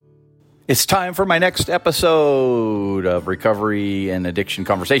It's time for my next episode of Recovery and Addiction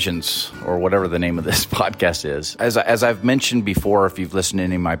Conversations, or whatever the name of this podcast is. As I've mentioned before, if you've listened to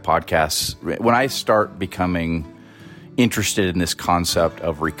any of my podcasts, when I start becoming interested in this concept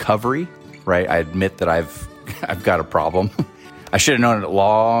of recovery, right, I admit that I've got a problem. I should have known it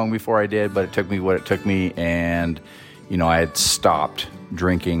long before I did, but it took me what it took me, and I had stopped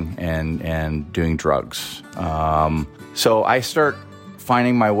drinking and doing drugs. So I start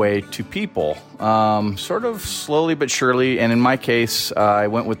finding my way to people, sort of slowly but surely. And in my case, I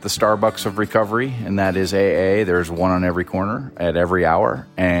went with the Starbucks of recovery, and that is AA. There's one on every corner at every hour,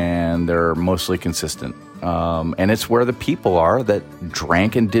 and they're mostly consistent. And it's where the people are that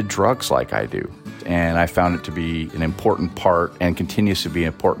drank and did drugs like I do. And I found it to be an important part, and continues to be an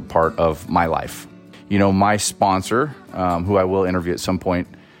important part of my life. My sponsor, who I will interview at some point,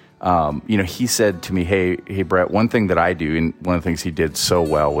 he said to me, hey, Brett, one thing that I do, and one of the things he did so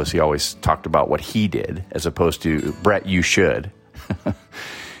well was he always talked about what he did as opposed to, Brett, you should.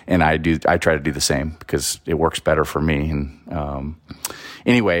 And I try to do the same because it works better for me. And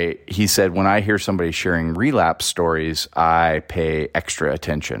anyway, he said, when I hear somebody sharing relapse stories, I pay extra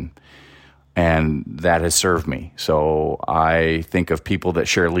attention. And that has served me. So I think of people that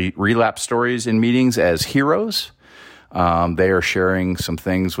share relapse stories in meetings as heroes. They are sharing some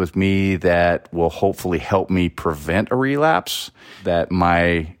things with me that will hopefully help me prevent a relapse, that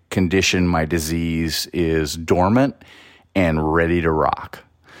my condition, my disease is dormant and ready to rock.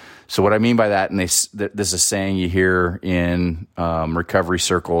 So what I mean by that, and this is a saying you hear in recovery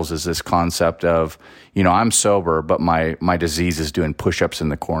circles, is this concept of, I'm sober, but my disease is doing push-ups in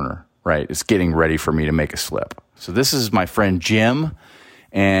the corner, right? It's getting ready for me to make a slip. So this is my friend Jim.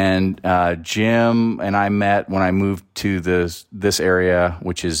 And Jim and I met when I moved to this area,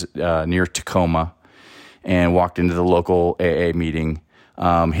 which is near Tacoma, and walked into the local AA meeting.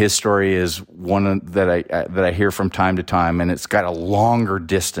 His story is one that I hear from time to time, and it's got a longer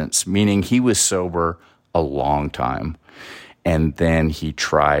distance, meaning he was sober a long time, and then he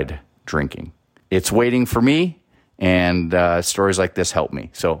tried drinking. It's waiting for me, and stories like this help me.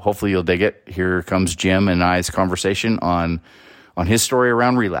 So hopefully you'll dig it. Here comes Jim and I's conversation on his story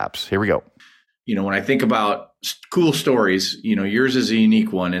around relapse. Here we go. When I think about cool stories, yours is a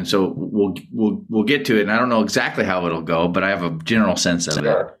unique one. And so we'll get to it. And I don't know exactly how it'll go, but I have a general sense of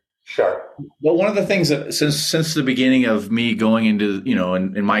it. Sure. Well, one of the things that since the beginning of me going into,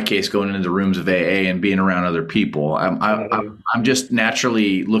 in my case, going into the rooms of AA and being around other people, I'm just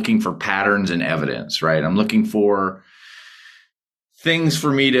naturally looking for patterns and evidence, right? I'm looking for things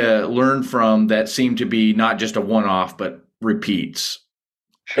for me to learn from that seem to be not just a one-off, but repeats.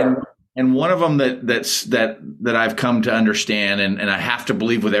 Sure. And one of them that I've come to understand, and I have to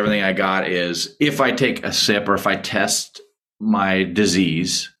believe with everything I got, is if I take a sip, or if I test my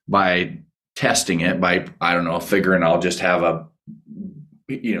disease by testing it by, I don't know, figuring I'll just have a,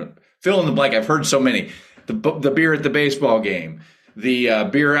 fill in the blank. I've heard so many, the beer at the baseball game, the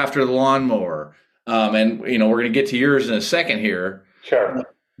beer after the lawnmower. And we're going to get to yours in a second here. Sure.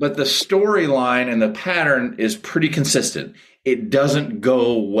 But the storyline and the pattern is pretty consistent. It doesn't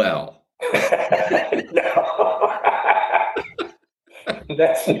go well. No.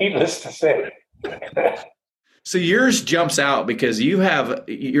 That's needless to say. So yours jumps out because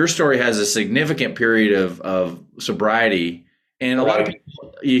your story has a significant period of sobriety. And a lot of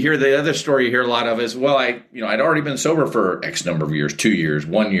people, you hear the other story you hear a lot of is, well, I'd already been sober for X number of years, 2 years,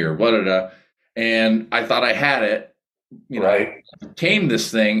 1 year, and I thought I had it. I tamed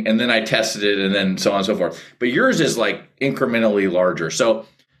this thing, and then I tested it, and then so on and so forth. But yours is like incrementally larger. So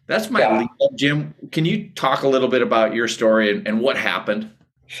that's my lead up. Jim, can you talk a little bit about your story and what happened?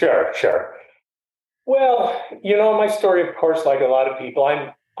 Sure. Well, my story, of course, like a lot of people,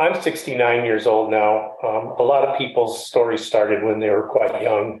 I'm 69 years old now. A lot of people's stories started when they were quite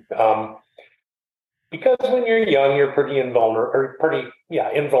young. Because when you're young, you're pretty invulnerable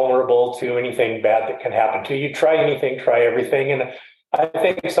to anything bad that can happen to you. You try anything, try everything. And I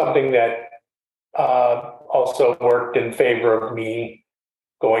think something that also worked in favor of me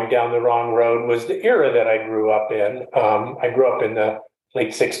going down the wrong road was the era that I grew up in. I grew up in the late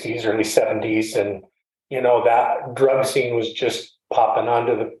 60s, early 70s, and, that drug scene was just popping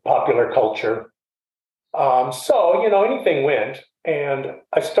onto the popular culture. So, anything went. And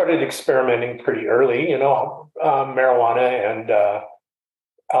I started experimenting pretty early, marijuana and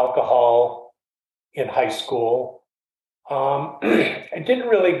alcohol in high school. I didn't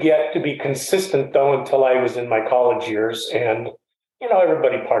really get to be consistent, though, until I was in my college years. And,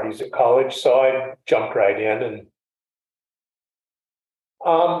 everybody parties at college, so I jumped right in. And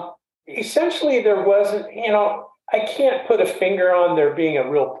essentially, there wasn't, I can't put a finger on there being a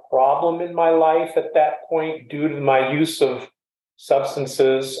real problem in my life at that point due to my use of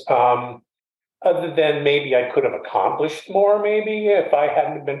substances. Other than maybe I could have accomplished more, maybe if I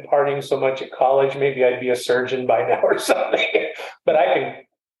hadn't been partying so much at college, maybe I'd be a surgeon by now or something. But I can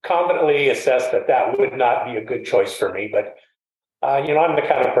confidently assess that that would not be a good choice for me. But I'm the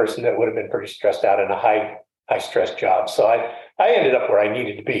kind of person that would have been pretty stressed out in a high stress job. So I ended up where I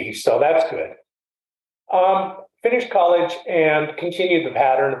needed to be. So that's good. Finished college and continued the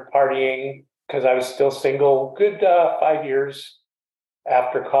pattern of partying because I was still single. Good 5 years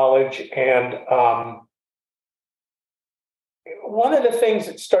after college. And one of the things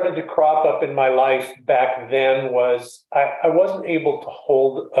that started to crop up in my life back then was I wasn't able to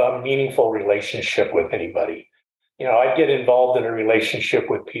hold a meaningful relationship with anybody. I'd get involved in a relationship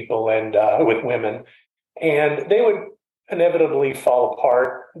with people and with women, and they would inevitably fall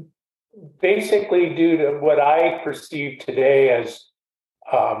apart, basically due to what I perceive today as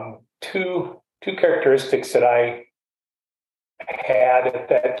two characteristics that I had at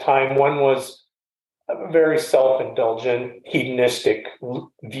that time. One was a very self-indulgent, hedonistic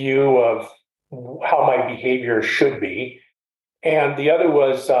view of how my behavior should be. And the other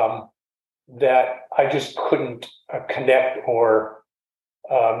was that I just couldn't connect or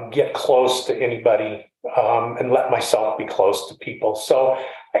get close to anybody and let myself be close to people. So,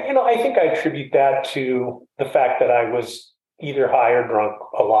 I think I attribute that to the fact that I was either high or drunk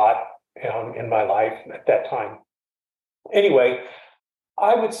a lot in my life at that time. Anyway,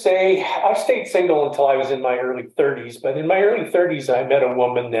 I would say I stayed single until I was in my early 30s. But in my early 30s, I met a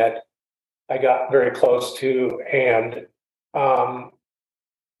woman that I got very close to, and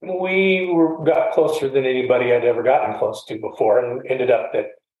we got closer than anybody I'd ever gotten close to before, and ended up that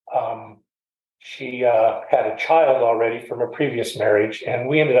she had a child already from a previous marriage, and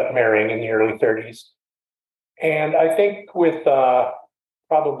we ended up marrying in the early 30s. And I think with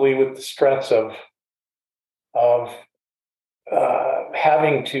probably with the stress of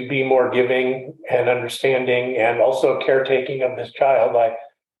having to be more giving and understanding, and also caretaking of this child,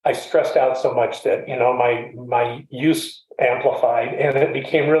 I stressed out so much that my use amplified, and it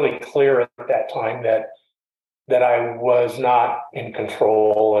became really clear at that time that I was not in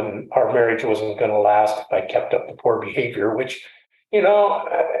control, and our marriage wasn't going to last if I kept up the poor behavior, which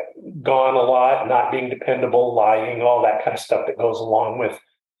gone a lot, not being dependable, lying, all that kind of stuff that goes along with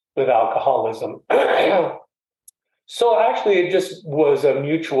alcoholism. So actually, it just was a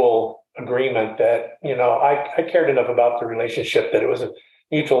mutual agreement that, I cared enough about the relationship that it was a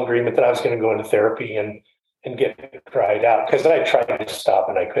mutual agreement that I was going to go into therapy and get it tried out, because I tried to stop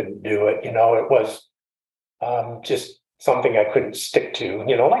and I couldn't do it. It was just something I couldn't stick to,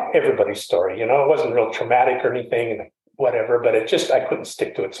 like everybody's story. It wasn't real traumatic or anything and whatever, but I couldn't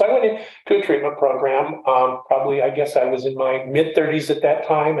stick to it. So I went into a treatment program. Probably, I guess I was in my mid 30s at that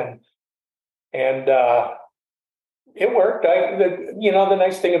time, and it worked. The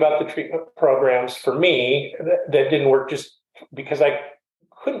nice thing about the treatment programs for me that didn't work just because I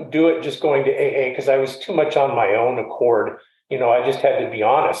couldn't do it just going to AA, because I was too much on my own accord. I just had to be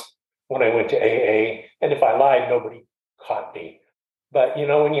honest when I went to AA, and if I lied, nobody caught me. But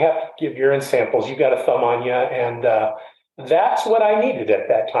when you have to give urine samples, you got a thumb on you, and that's what I needed at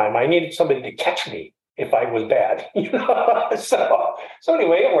that time. I needed somebody to catch me if I was bad. So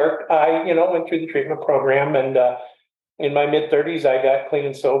anyway, it worked. I went through the treatment program, and in my mid 30s, I got clean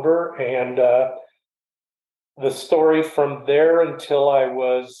and sober, and the story from there until I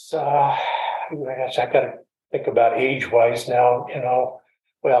was, I got to think about age-wise now.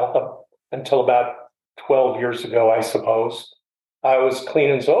 Until about 12 years ago, I suppose. I was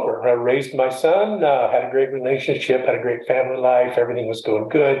clean and sober. I raised my son, had a great relationship, had a great family life. Everything was going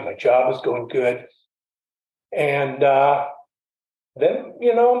good. My job was going good. And then,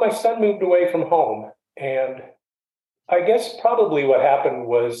 my son moved away from home. And I guess probably what happened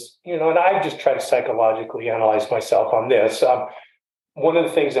was, and I just try to psychologically analyze myself on this. One of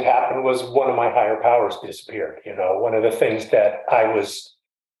the things that happened was one of my higher powers disappeared. One of the things that I was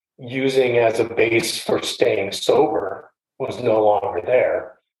using as a base for staying sober was no longer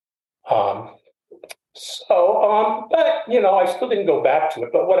there. But I still didn't go back to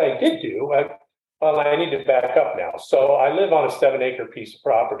it. But what I did do, I need to back up now. So I live on a 7-acre piece of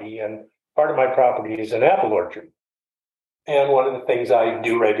property, and part of my property is an apple orchard. And one of the things I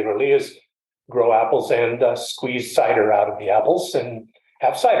do regularly is grow apples and squeeze cider out of the apples and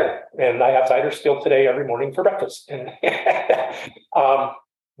have cider. And I have cider still today every morning for breakfast. And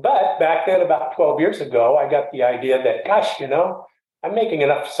but back then, about 12 years ago, I got the idea that, gosh, I'm making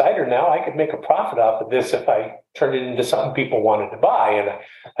enough cider now. I could make a profit off of this if I turned it into something people wanted to buy. And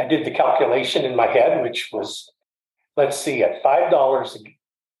I did the calculation in my head, which was let's see, at $5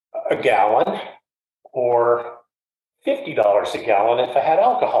 a gallon or $50 a gallon if I had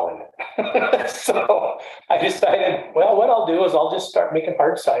alcohol in it. So I decided, well, what I'll do is I'll just start making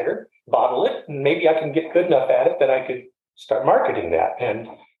hard cider, bottle it, and maybe I can get good enough at it that I could start marketing that. And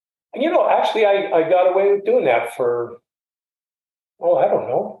actually, I got away with doing that for, I don't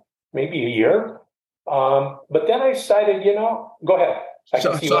know, maybe a year. But then I decided, go ahead. I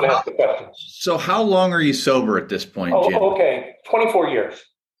can see what asked the question. So how long are you sober at this point, Jim? Okay, 24 years.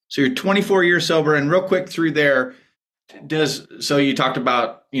 So you're 24 years sober, and real quick through there, so you talked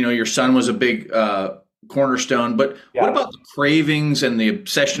about, your son was a big cornerstone, but what about the cravings and the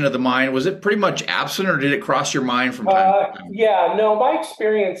obsession of the mind? Was it pretty much absent, or did it cross your mind from time to time? Yeah, no, my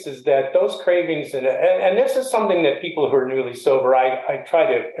experience is that those cravings, and this is something that people who are newly sober, I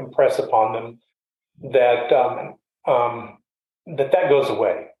try to impress upon them that that goes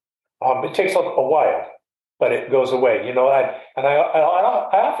away. It takes a while, but it goes away. I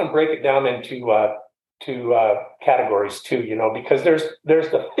often break it down into categories too. Because there's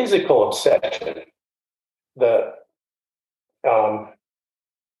the physical obsession, and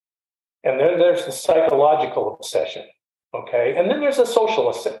then there's the psychological obsession. Okay, and then there's a social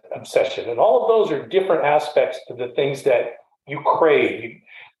obsession, and all of those are different aspects to the things that you crave.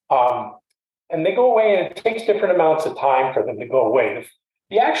 And they go away, and it takes different amounts of time for them to go away.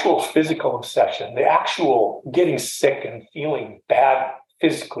 The actual physical obsession, the actual getting sick and feeling bad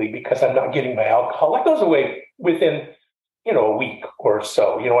physically because I'm not getting my alcohol, that goes away within, a week or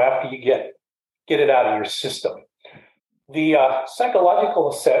so, after you get it out of your system. The psychological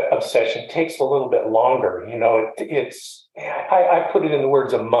obsession takes a little bit longer. I put it in the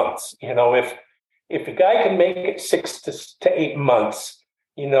words of months. If a guy can make it 6 to 8 months,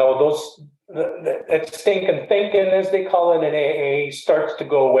 that stinking thinking, as they call it in AA, starts to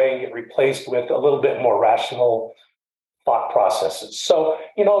go away and get replaced with a little bit more rational thought processes. So,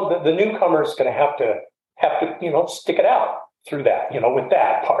 the newcomer is going to have to, stick it out through that, with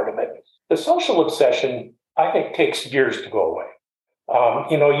that part of it. The social obsession, I think, takes years to go away.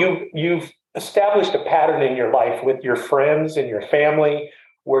 You've established a pattern in your life with your friends and your family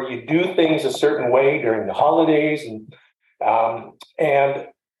where you do things a certain way during the holidays, and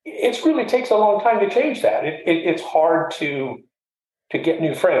it really takes a long time to change that. It's hard to get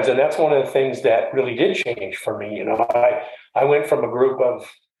new friends, and that's one of the things that really did change for me. I went from a group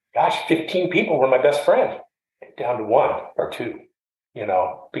of 15 people were my best friend down to 1 or 2.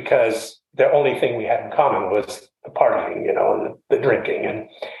 Because the only thing we had in common was the partying, and the drinking.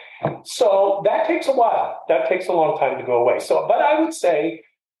 And so that takes a while. That takes a long time to go away. So, but I would say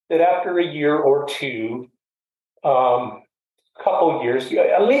that after a year or two, couple of years,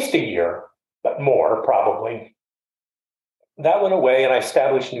 at least a year, but more probably, that went away, and I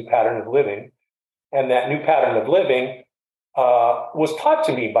established a new pattern of living. And that new pattern of living was taught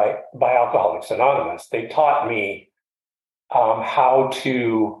to me by Alcoholics Anonymous. They taught me how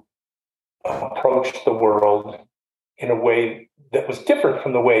to approach the world in a way that was different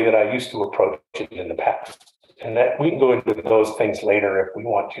from the way that I used to approach it in the past. And that we can go into those things later if we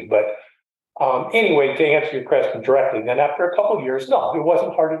want to. But anyway, to answer your question directly, then after a couple of years, no, it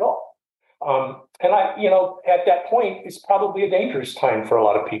wasn't hard at all. And at that point, it's probably a dangerous time for a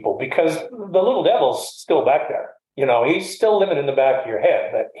lot of people because the little devil's still back there. He's still living in the back of your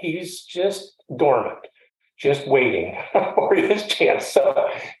head, but he's just dormant, just waiting for his chance. So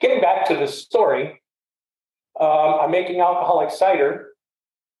getting back to the story, I'm making alcoholic cider,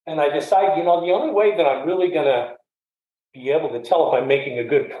 and I decide, the only way that I'm really going to be able to tell if I'm making a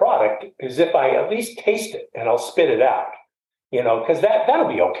good product is if I at least taste it and I'll spit it out, because that'll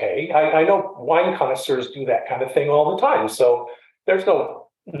be okay. I know wine connoisseurs do that kind of thing all the time. So there's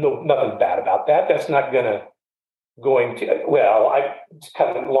nothing bad about that. That's not going to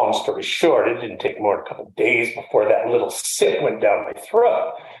cut a long story short, it didn't take more than a couple of days before that little sip went down my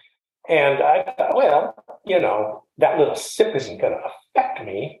throat. And I thought, that little sip isn't going to affect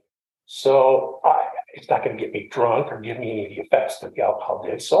me. So it's not going to get me drunk or give me any of the effects that the alcohol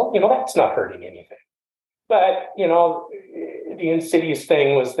did. So, that's not hurting anything. But, the insidious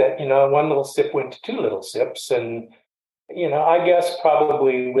thing was that, one little sip went to 2 little sips. And, I guess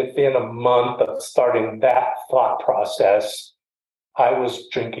probably within a month of starting that thought process, I was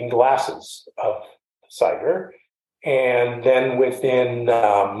drinking glasses of cider. And then within,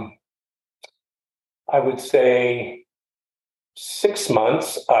 I would say 6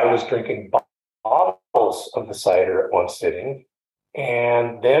 months, I was drinking bottles of the cider at one sitting.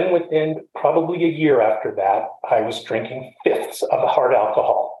 And then within probably a year after that, I was drinking 5ths of hard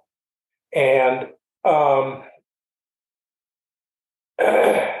alcohol. And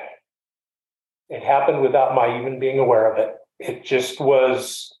It happened without my even being aware of it. It just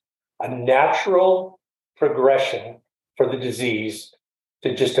was a natural progression for the disease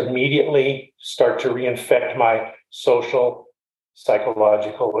to just immediately start to reinfect my social,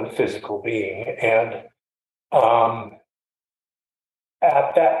 psychological, and physical being. And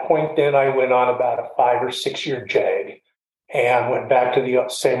at that point, then I went on about a 5 or 6 year jag and went back to the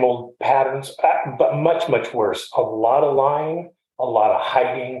same old patterns, but much, much worse. A lot of lying, a lot of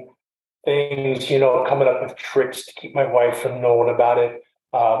hiding things, coming up with tricks to keep my wife from knowing about it,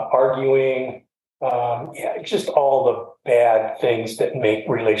 arguing, just all the bad things that make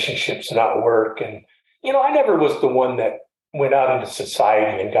relationships not work. And, I never was the one that went out into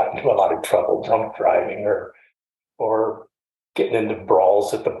society and got into a lot of trouble, drunk driving or getting into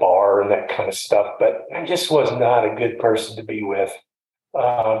brawls at the bar and that kind of stuff. But I just was not a good person to be with.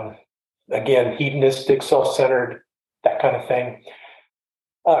 Again, hedonistic, self-centered, that kind of thing.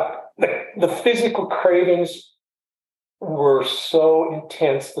 The physical cravings were so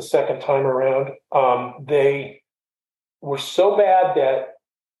intense the second time around. They were so bad that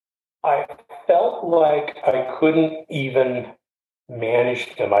I felt like I couldn't even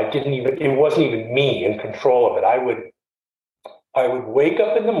manage them. It wasn't even me in control of it. I would wake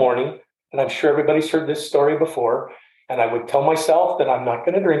up in the morning, and I'm sure everybody's heard this story before, and I would tell myself that I'm not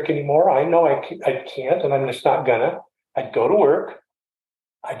going to drink anymore. I know I can't, and I'm just not gonna. I'd go to work.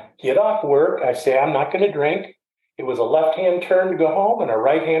 I'd get off work. I'd say, I'm not going to drink. It was a left-hand turn to go home and a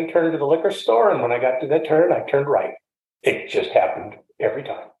right-hand turn to the liquor store. And when I got to that turn, I turned right. It just happened every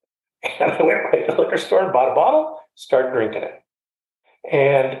time. And I went right to the liquor store and bought a bottle, started drinking it.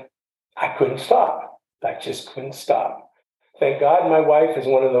 And I couldn't stop. I just couldn't stop. Thank God my wife is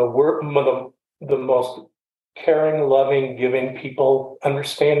one of the most caring, loving, giving people,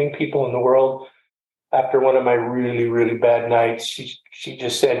 understanding people in the world. After one of my really, really bad nights, she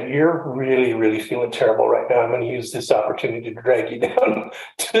just said, "You're really, really feeling terrible right now. I'm going to use this opportunity to drag you down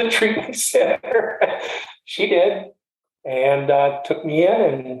to the treatment center." She did, and took me in,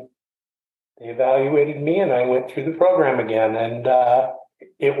 and they evaluated me, and I went through the program again, and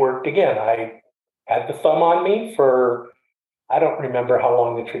it worked again. I had the thumb on me for, I don't remember how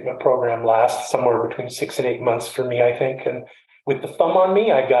long the treatment program lasts, somewhere between 6 and 8 months for me, I think. And with the thumb on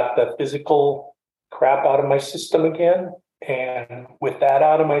me, I got the physical crap out of my system again. And with that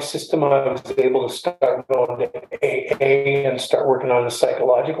out of my system, I was able to start going to AA and start working on the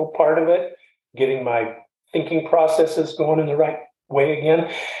psychological part of it, getting my thinking processes going in the right way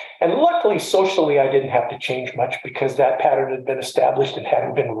again. And luckily, socially, I didn't have to change much because that pattern had been established and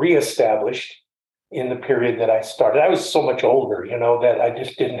hadn't been reestablished in the period that I started. I was so much older, that I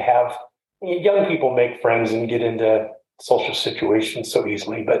just didn't have, young people make friends and get into social situations so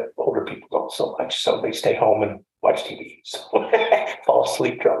easily, but older people don't so much. So they stay home and watch TV, so fall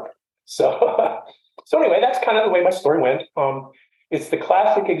asleep drunk. So anyway, that's kind of the way my story went. It's the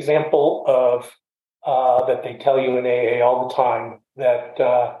classic example of that they tell you in AA all the time that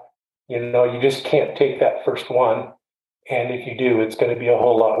you just can't take that first one, and if you do, it's going to be a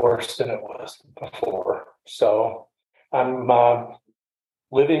whole lot worse than it was before. So I'm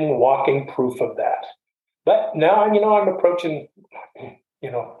living, walking proof of that. But now, I'm approaching,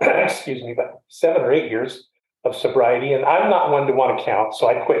 excuse me, about 7 or 8 years of sobriety, and I'm not one to want to count, so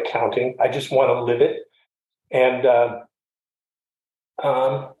I quit counting. I just want to live it, and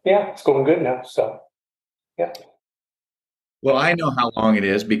it's going good now. So, yeah. Well, I know how long it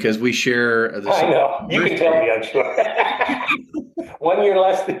is because we share. I know. You can tell me, I'm sure. 1 year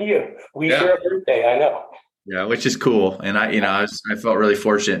less than you. We share a birthday. I know. Yeah, which is cool. And I felt really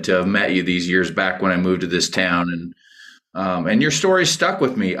fortunate to have met you these years back when I moved to this town, and your story stuck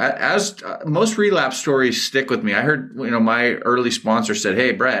with me. As most relapse stories stick with me. I heard, my early sponsor said,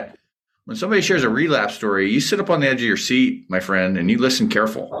 "Hey, Brett, when somebody shares a relapse story, you sit up on the edge of your seat, my friend, and you listen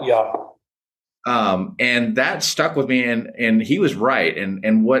careful." Yeah. And that stuck with me, and he was right.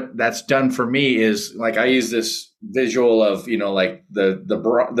 And what that's done for me is, like, I use this visual of, like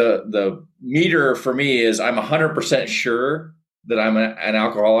the meter for me is I'm 100% sure that I'm an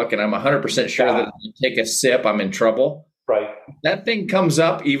alcoholic, and I'm 100% sure that if I take a sip, I'm in trouble. Right. That thing comes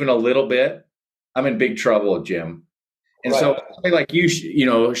up even a little bit, I'm in big trouble, Jim. And so somebody like you,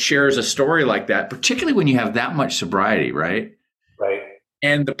 shares a story like that, particularly when you have that much sobriety, right? Right.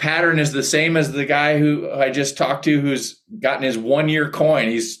 And the pattern is the same as the guy who I just talked to, who's gotten his 1 year coin.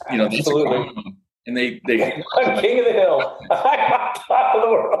 He's, absolutely. And they I'm king of the hill. I'm on top of the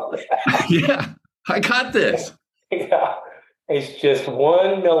world. Yeah, I got this. Yeah. It's just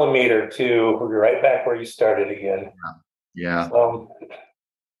 1 millimeter to right back where you started again. Yeah. So,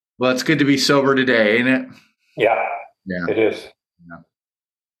 well, it's good to be sober today, ain't it? Yeah. Yeah. It is.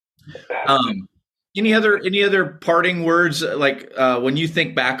 Yeah. Any other parting words, like when you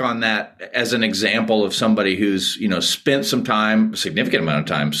think back on that as an example of somebody who's spent some time, a significant amount of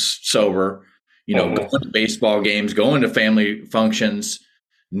time sober, Mhm. going to baseball games, going to family functions,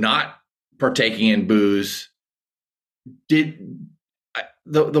 not partaking in booze. Did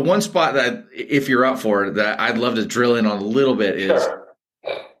the one spot that, if you're up for it, that I'd love to drill in on a little bit is Sure.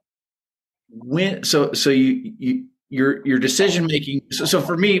 when your decision making. So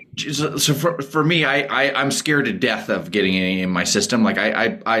for me, for me, I'm scared to death of getting any in my system. Like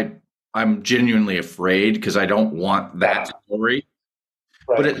I'm genuinely afraid because I don't want that Yeah. story.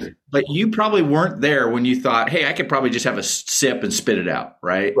 Right. But you probably weren't there when you thought, hey, I could probably just have a sip and spit it out,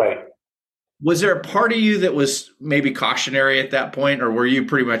 right? Right. Was there a part of you that was maybe cautionary at that point, or were you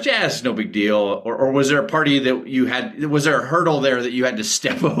pretty much, yeah, it's no big deal? Or was there a part of you that was there a hurdle there that you had to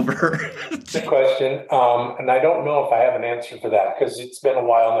step over? Good question. And I don't know if I have an answer for that because it's been a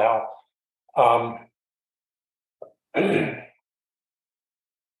while now.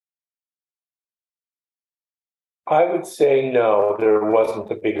 I would say no, there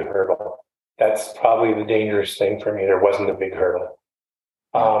wasn't a big hurdle. That's probably the dangerous thing for me. There wasn't a big hurdle.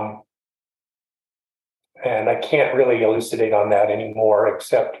 Um, and I can't really elucidate on that anymore,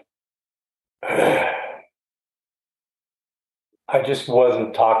 except I just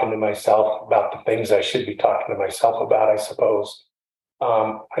wasn't talking to myself about the things I should be talking to myself about, I suppose.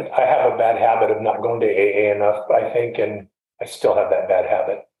 I have a bad habit of not going to AA enough, I think, and I still have that bad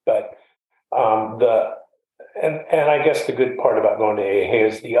habit. But the and I guess the good part about going to AA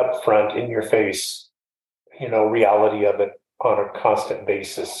is the upfront, in your face, reality of it on a constant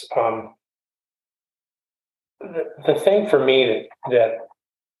basis. The thing for me that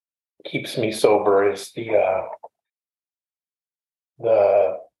keeps me sober is the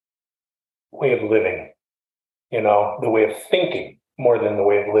way of living, the way of thinking more than the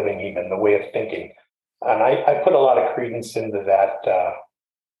way of living, even the way of thinking. And I put a lot of credence into that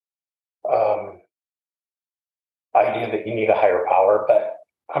idea that you need a higher power, but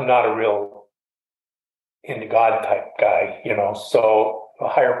I'm not a real into God type guy, so a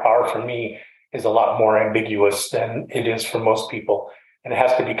higher power for me is a lot more ambiguous than it is for most people. And it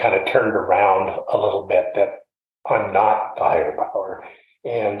has to be kind of turned around a little bit that I'm not the higher power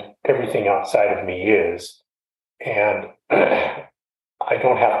and everything outside of me is. And I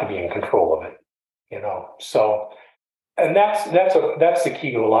don't have to be in control of it, So, and that's the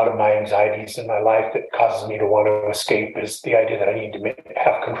key to a lot of my anxieties in my life that causes me to want to escape is the idea that I need to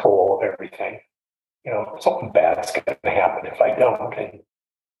have control of everything. Something bad's going to happen if I don't, and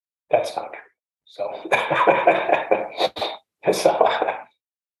that's not true. So, so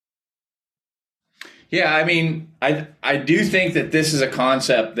Yeah, I mean, I do think that this is a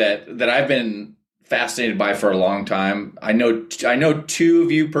concept that I've been fascinated by for a long time. I know two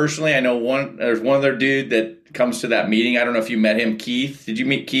of you personally. I know there's one other dude that comes to that meeting. I don't know if you met him, Keith. Did you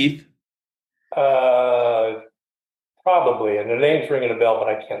meet Keith? uh, probably, and the name's ringing a bell, but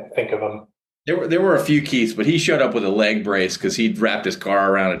I can't think of them. There were a few Keiths, but he showed up with a leg brace because he'd wrapped his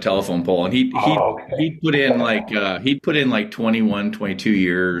car around a telephone pole, and Okay. he'd put in like 21, 22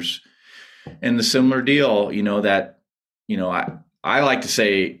 years, and the similar deal. I like to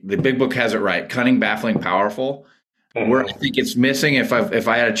say the big book has it right: cunning, baffling, powerful. Where I think it's missing, if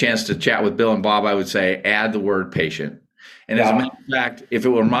I had a chance to chat with Bill and Bob, I would say add the word patient. And as a matter of fact, if it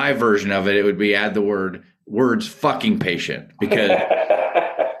were my version of it, it would be add the words fucking patient because.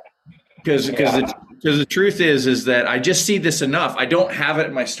 Because the truth is that I just see this enough. I don't have it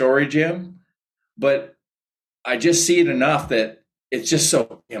in my story, Jim, but I just see it enough that it's just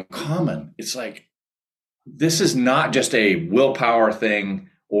so common. It's like this is not just a willpower thing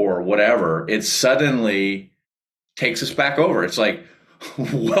or whatever. It suddenly takes us back over. It's like,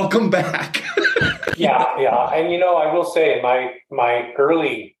 welcome back. Yeah, and I will say in my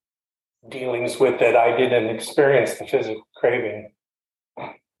early dealings with it, I didn't experience the physical craving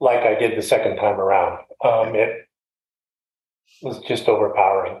like I did the second time around. It was just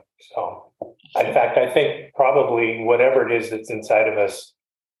overpowering. So, in fact, I think probably whatever it is that's inside of us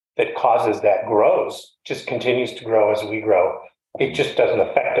that causes that grows, just continues to grow as we grow. It just doesn't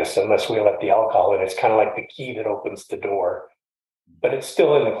affect us unless we let the alcohol in. It's kind of like the key that opens the door, but it's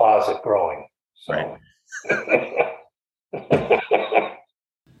still in the closet growing. So. Right.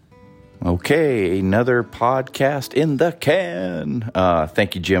 Okay, another podcast in the can.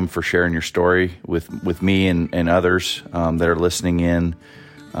 Thank you, Jim, for sharing your story with me and others that are listening in.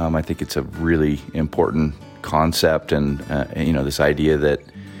 I think it's a really important concept, and this idea that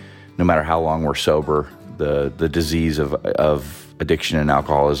no matter how long we're sober, the disease of addiction and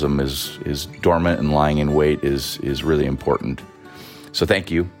alcoholism is dormant and lying in wait is really important. So thank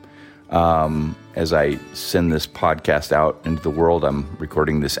you. As I send this podcast out into the world, I'm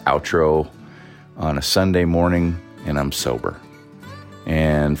recording this outro on a Sunday morning, and I'm sober.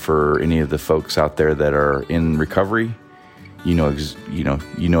 And for any of the folks out there that are in recovery, you know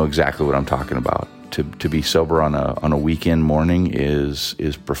exactly what I'm talking about. To be sober on a weekend morning is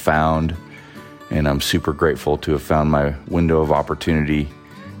profound, and I'm super grateful to have found my window of opportunity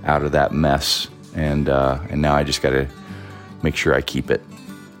out of that mess. And now I just got to make sure I keep it.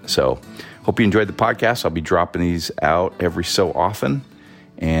 So hope you enjoyed the podcast. I'll be dropping these out every so often.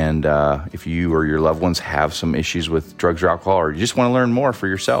 And if you or your loved ones have some issues with drugs or alcohol, or you just want to learn more for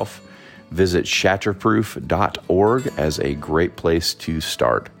yourself, visit shatterproof.org as a great place to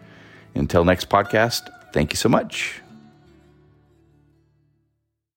start. Until next podcast, thank you so much.